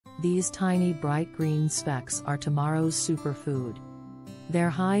These tiny bright green specks are tomorrow's superfood. They're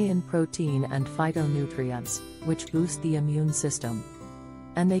high in protein and phytonutrients, which boost the immune system.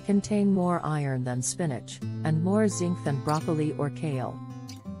 And they contain more iron than spinach, and more zinc than broccoli or kale.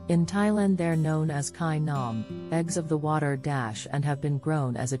 In Thailand they're known as khai-nam, eggs of the water and have been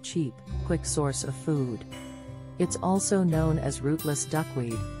grown as a cheap, quick source of food. It's also known as rootless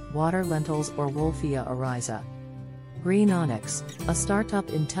duckweed, water lentils or wolffia oryza. Greenonyx, a startup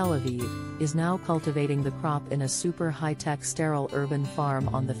in Tel Aviv, is now cultivating the crop in a super high-tech sterile urban farm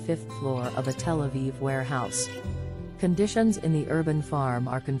on the 5th floor of a Tel Aviv warehouse. Conditions in the urban farm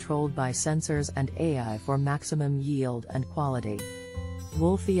are controlled by sensors and AI for maximum yield and quality.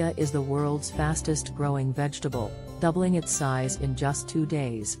 Wolffia is the world's fastest growing vegetable, doubling its size in just 2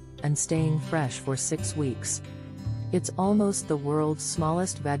 days, and staying fresh for 6 weeks. It's almost the world's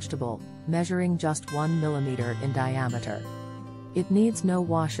smallest vegetable, measuring just 1 millimeter in diameter. It needs no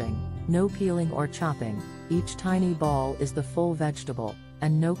washing, no peeling or chopping, each tiny ball is the full vegetable,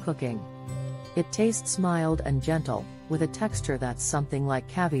 and no cooking. It tastes mild and gentle, with a texture that's something like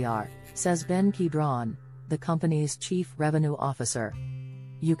caviar, says Ben Kidron, the company's chief revenue officer.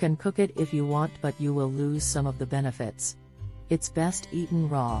 You can cook it if you want, but you will lose some of the benefits. It's best eaten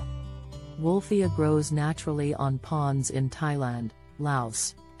raw. Wolffia grows naturally on ponds in Thailand,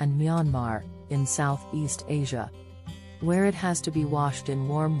 Laos, and Myanmar, in Southeast Asia, where it has to be washed in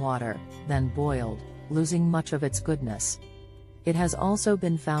warm water, then boiled, losing much of its goodness. It has also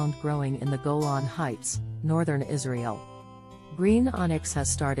been found growing in the Golan Heights, northern Israel. Greenonyx has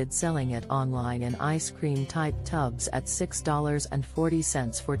started selling it online in ice cream-type tubs at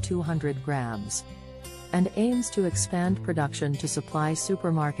 $6.40 for 200 grams. And aims to expand production to supply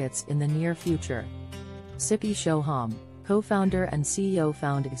supermarkets in the near future. Sippy Shoham, co-founder and CEO,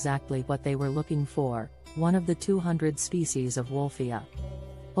 found exactly what they were looking for, one of the 200 species of wolffia.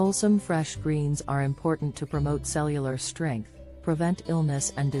 Wholesome fresh greens are important to promote cellular strength, prevent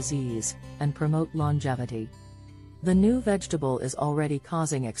illness and disease, and promote longevity. The new vegetable is already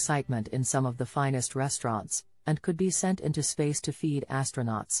causing excitement in some of the finest restaurants, and could be sent into space to feed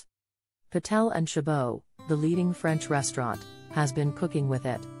astronauts. Patel and Chabot, the leading French restaurant, has been cooking with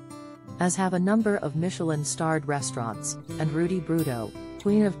it. As have a number of Michelin-starred restaurants, and Rudy Bruto,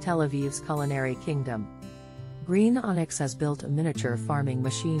 queen of Tel Aviv's culinary kingdom. Greenonyx has built a miniature farming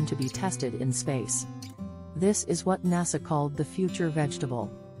machine to be tested in space. This is what NASA called the future vegetable.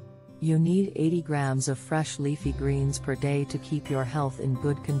 You need 80 grams of fresh leafy greens per day to keep your health in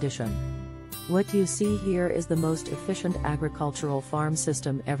good condition. What you see here is the most efficient agricultural farm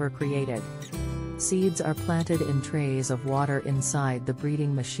system ever created. Seeds are planted in trays of water inside the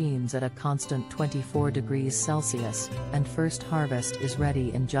breeding machines at a constant 24 degrees Celsius, and first harvest is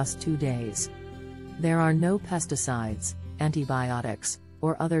ready in just 2 days. There are no pesticides, antibiotics,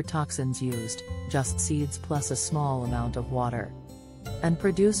 or other toxins used, just seeds plus a small amount of water. And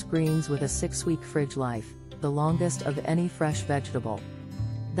produce greens with a 6-week fridge life, the longest of any fresh vegetable.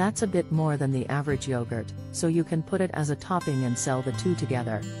 That's a bit more than the average yogurt, so you can put it as a topping and sell the two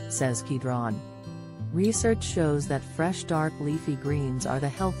together, says Kidron. Research shows that fresh dark leafy greens are the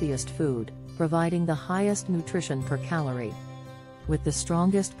healthiest food, providing the highest nutrition per calorie, with the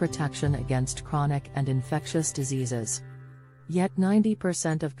strongest protection against chronic and infectious diseases. Yet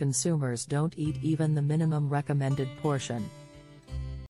 90% of consumers don't eat even the minimum recommended portion.